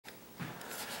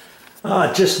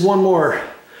Just one more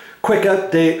quick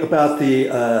update about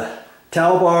the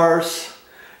towel bars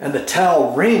and the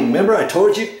towel ring. Remember I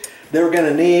told you they were going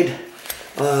to need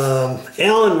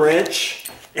Allen wrench,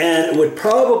 and it would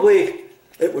probably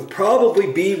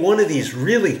be one of these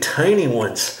really tiny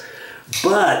ones,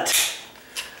 but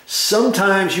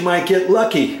sometimes you might get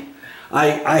lucky.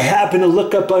 I happen to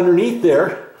look up underneath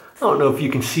there. I don't know if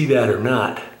you can see that or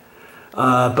not,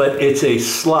 but it's a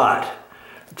slot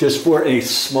just for a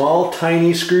small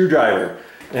tiny screwdriver.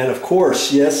 And of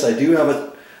course, yes, I do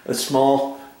have a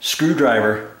small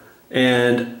screwdriver,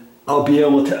 and I'll be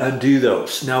able to undo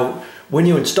those. Now, when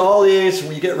you install these,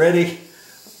 when you get ready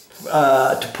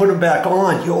to put them back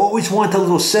on, you always want the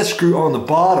little set screw on the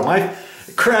bottom.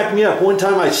 It cracked me up. One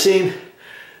time I seen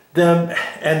them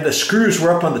and the screws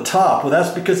were up on the top. Well,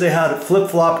 that's because they had it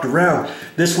flip-flopped around.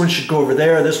 This one should go over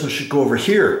there, this one should go over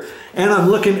here. And I'm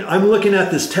looking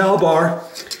at this towel bar,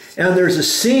 and there's a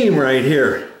seam right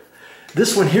here.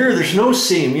 This one here, there's no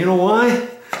seam. You know why?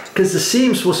 Because the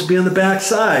seam's supposed to be on the back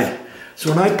side. So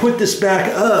when I put this back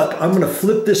up, I'm going to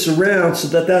flip this around so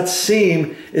that that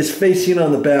seam is facing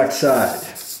on the back side.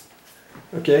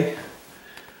 Okay?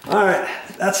 All right,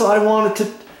 that's all I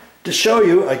wanted to show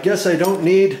you. I guess I don't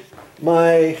need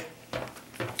my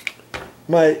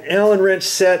Allen wrench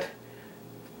set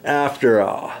after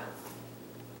all.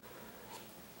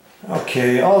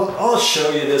 Okay, I'll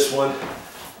show you this one.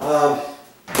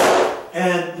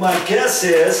 And my guess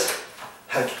is,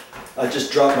 I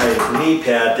just dropped my knee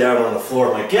pad down on the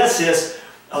floor. My guess is,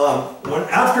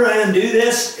 after I undo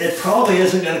this, it probably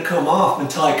isn't going to come off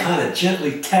until I kind of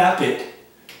gently tap it.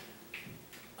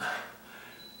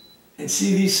 And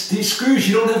see, these screws,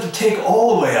 you don't have to take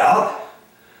all the way out.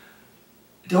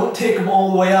 Don't take them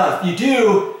all the way out. If you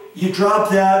do, you drop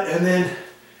that and then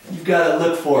you've got to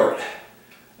look for it.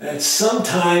 And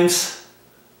sometimes,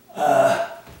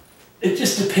 it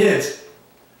just depends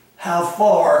how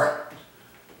far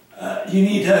you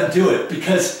need to undo it,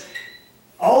 because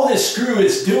all this screw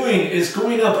is doing is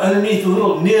going up underneath a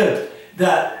little nib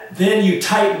that then you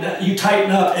tighten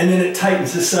up, and then it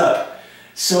tightens this up.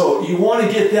 So you want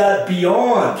to get that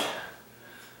beyond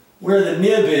where the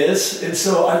nib is, and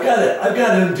so I've got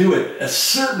to undo it a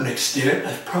certain extent.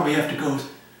 I probably have to go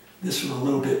this one a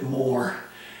little bit more,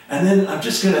 and then I'm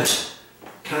just going to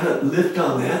kind of lift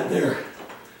on that there.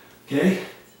 Okay,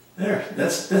 there.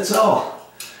 That's all.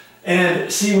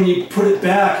 And see, when you put it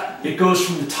back, it goes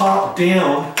from the top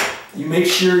down. You make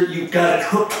sure you've got it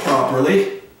hooked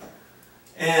properly,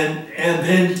 and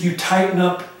then you tighten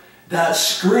up that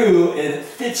screw, and it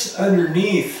fits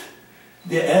underneath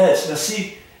the edge. Now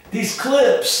see, these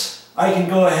clips I can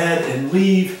go ahead and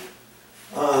leave.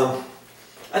 I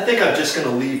think I'm just going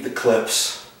to leave the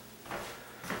clips.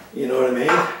 You know what I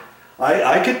mean?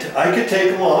 I could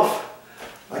take them off.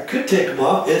 I could take them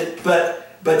off. But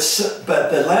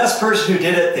the last person who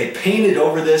did it, they painted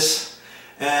over this,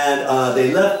 and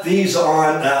they left these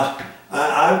on. Now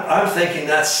I'm thinking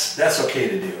that's okay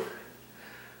to do.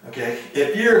 Okay,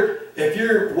 if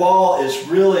your wall is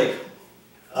really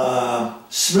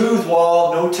smooth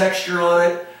wall, no texture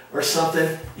on it or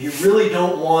something, you really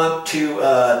don't want to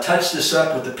touch this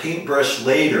up with the paintbrush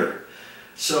later.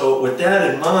 So with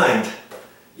that in mind,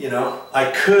 you know, I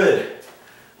could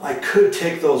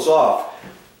take those off.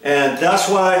 And that's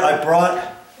why I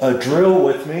brought a drill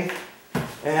with me,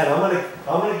 and I'm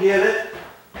gonna get it.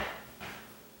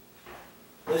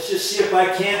 Let's just see if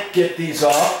I can't get these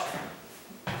off.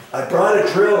 I brought a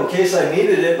drill in case I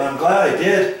needed it, and I'm glad I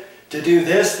did to do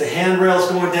this. The handrail's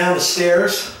going down the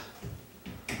stairs,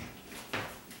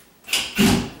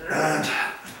 and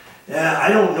yeah, I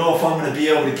don't know if I'm going to be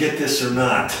able to get this or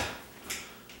not.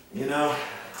 You know,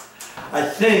 I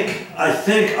think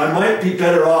I might be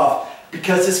better off,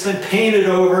 because it's been painted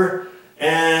over,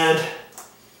 and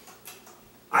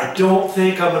I don't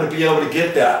think I'm going to be able to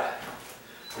get that.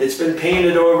 It's been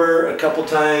painted over a couple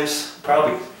times,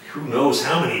 probably who knows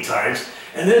how many times.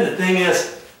 And then the thing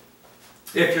is,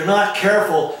 if you're not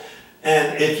careful,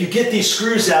 and if you get these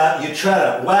screws out, you try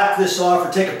to whack this off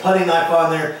or take a putty knife on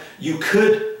there, you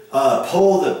could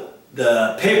pull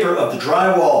the paper of the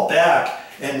drywall back,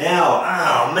 and now,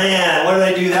 oh man, what did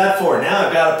I do that for? Now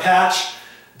I've got to patch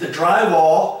the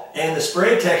drywall and the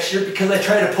spray texture because I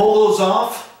tried to pull those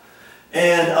off,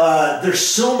 and there's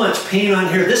so much paint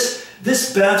on here.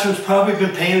 This bathroom's probably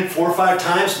been painted 4 or 5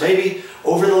 times, maybe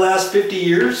over the last 50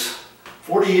 years,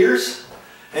 40 years,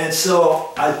 and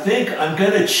so I think I'm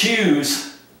going to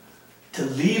choose to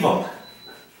leave them. All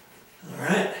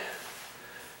right.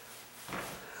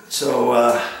 So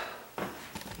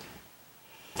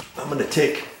I'm going to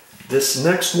take this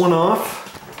next one off.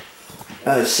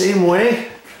 Same way.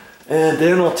 And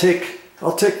then I'll take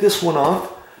this one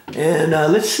off, and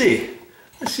let's see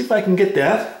if I can get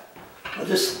that. I'll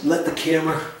just let the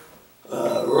camera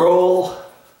roll.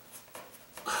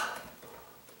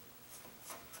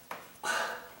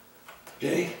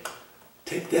 Okay,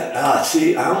 take that.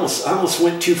 See, I almost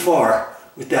went too far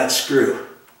with that screw.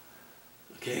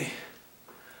 Okay,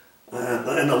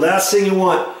 and the last thing you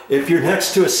want, if you're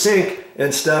next to a sink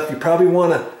and stuff, you probably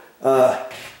want to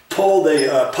pull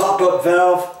the pop-up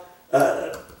valve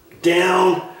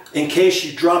down in case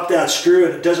you drop that screw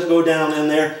and it doesn't go down in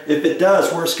there. If it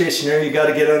does, worst case scenario, you got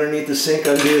to get underneath the sink,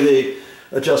 undo the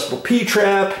adjustable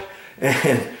P-trap,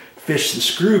 and fish the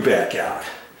screw back out.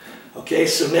 Okay,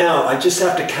 so now I just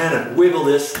have to kind of wiggle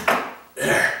this.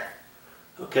 There.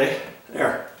 Okay,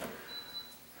 there.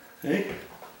 Okay,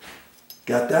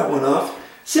 got that one off.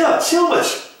 See how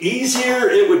much easier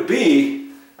it would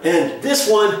be, and this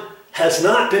one has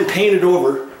not been painted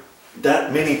over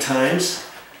that many times.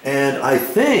 And I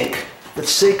think, for the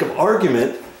sake of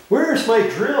argument, where's my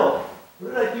drill?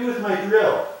 What did I do with my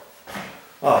drill?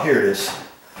 Oh, here it is.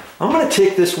 I'm going to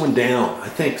take this one down. I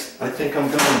think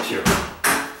I'm going to.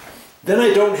 Then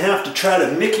I don't have to try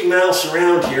to Mickey Mouse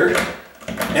around here.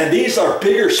 And these are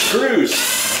bigger screws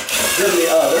than the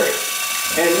other.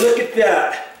 And look at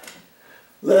that.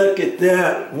 Look at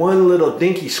that. One little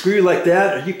dinky screw like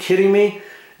that. Are you kidding me?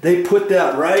 They put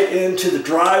that right into the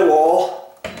drywall.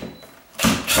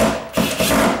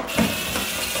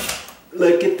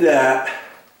 Look at that.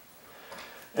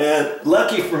 And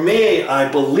lucky for me, I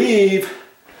believe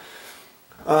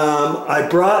I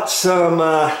brought some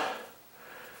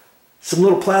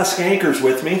little plastic anchors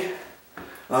with me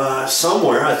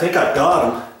somewhere. I think I've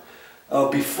got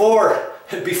them. Before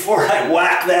I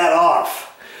whack that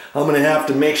off, I'm going to have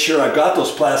to make sure I've got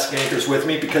those plastic anchors with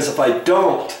me, because if I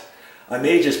don't, I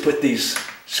may just put these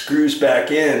screws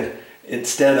back in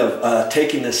instead of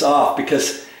taking this off,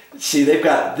 because see, they've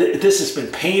got, this has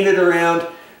been painted around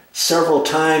several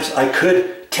times. I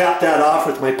could tap that off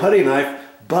with my putty knife,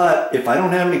 but if I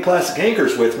don't have any plastic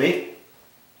anchors with me,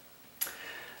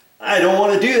 I don't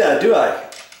want to do that, do I?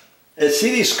 And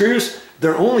see these screws?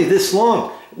 They're only this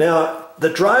long. Now, the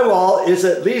drywall is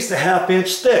at least a ½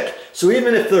 inch thick. So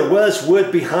even if there was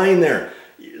wood behind there,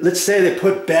 let's say they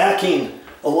put backing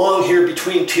along here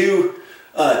between two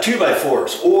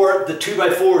 2x4s, or the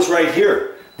 2x4s right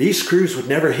here, these screws would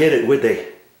never hit it, would they?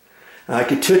 I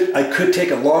could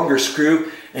take a longer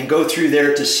screw and go through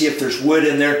there to see if there's wood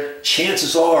in there.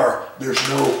 Chances are there's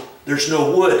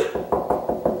no wood.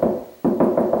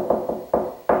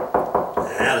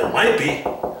 Yeah, there might be.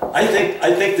 I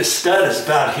think the stud is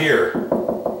about here.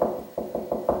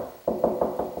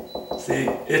 See,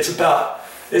 it's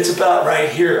about right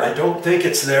here. I don't think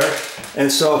it's there,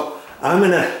 and so I'm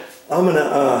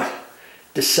gonna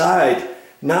decide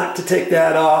not to take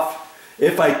that off.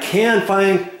 If I can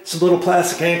find some little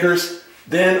plastic anchors,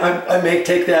 then I may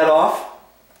take that off,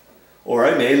 or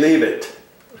I may leave it,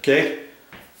 okay?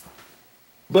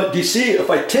 But you see, if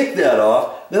I take that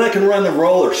off, then I can run the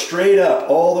roller straight up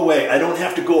all the way. I don't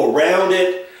have to go around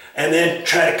it and then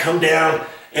try to come down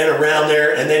and around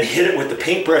there and then hit it with the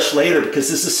paintbrush later, because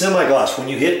this is semi-gloss. When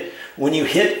you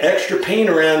hit extra paint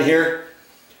around here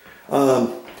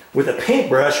with a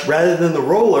paintbrush rather than the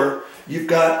roller, you've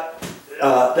got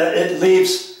that it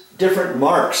leaves different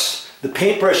marks. The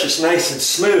paintbrush is nice and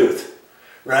smooth,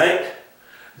 right?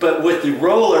 But with the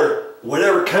roller,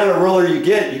 whatever kind of roller you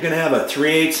get, you're going to have a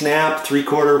 3/8 nap,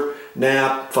 3/4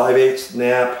 nap, 5/8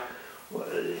 nap,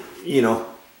 you know,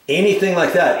 anything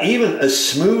like that. Even a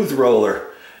smooth roller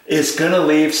is going to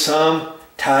leave some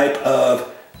type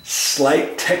of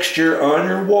slight texture on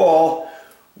your wall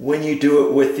when you do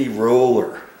it with the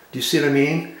roller. Do you see what I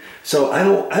mean? So I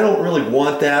don't really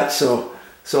want that. So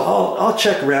I'll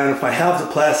check around. If I have the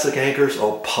plastic anchors,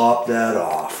 I'll pop that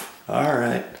off. All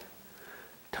right,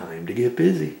 time to get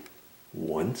busy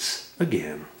once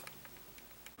again.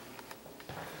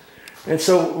 And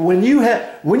so when you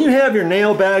have your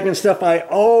nail bag and stuff, I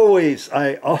always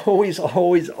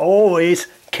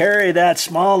carry that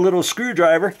small little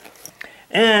screwdriver,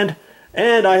 and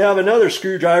I have another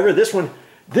screwdriver. This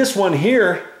one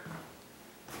here.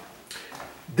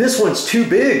 This one's too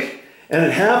big, and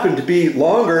it happened to be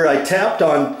longer. I tapped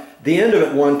on the end of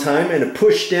it one time, and it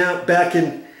pushed down back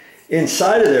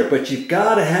inside of there. But you've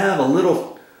got to have a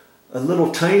little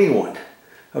tiny one.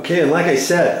 Okay, and like I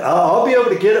said, I'll be able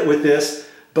to get it with this,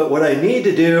 but what I need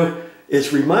to do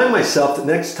is remind myself that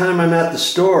next time I'm at the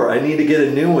store, I need to get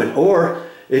a new one. Or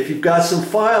if you've got some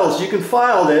files, you can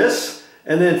file this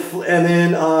and then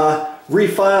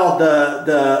refile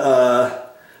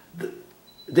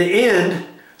the end,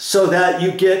 so that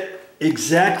you get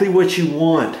exactly what you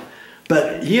want.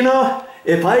 But you know,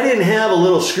 if I didn't have a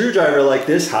little screwdriver like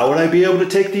this, how would I be able to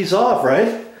take these off,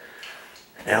 right?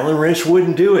 Allen wrench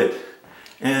wouldn't do it.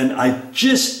 And I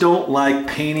just don't like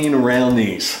painting around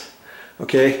these.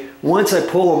 Okay, once I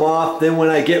pull them off, then when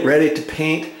I get ready to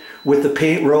paint with the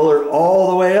paint roller all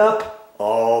the way up,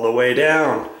 all the way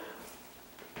down.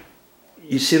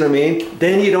 You see what I mean?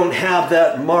 Then you don't have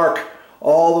that mark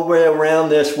all the way around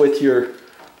this with your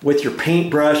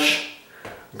paintbrush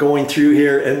going through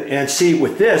here. And see,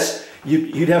 with this,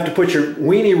 you'd have to put your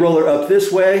weenie roller up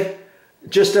this way,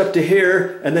 just up to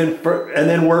here, and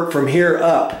then work from here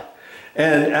up.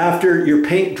 And after your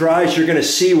paint dries, you're gonna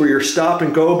see where your stop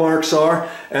and go marks are,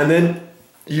 and then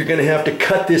you're gonna have to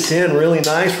cut this in really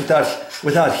nice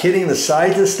without hitting the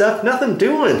sides and stuff. Nothing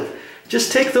doing.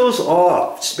 Just take those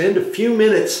off. Spend a few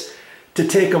minutes to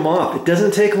take them off. It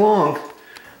doesn't take long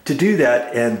to do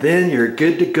that, and then you're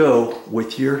good to go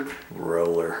with your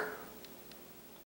roller.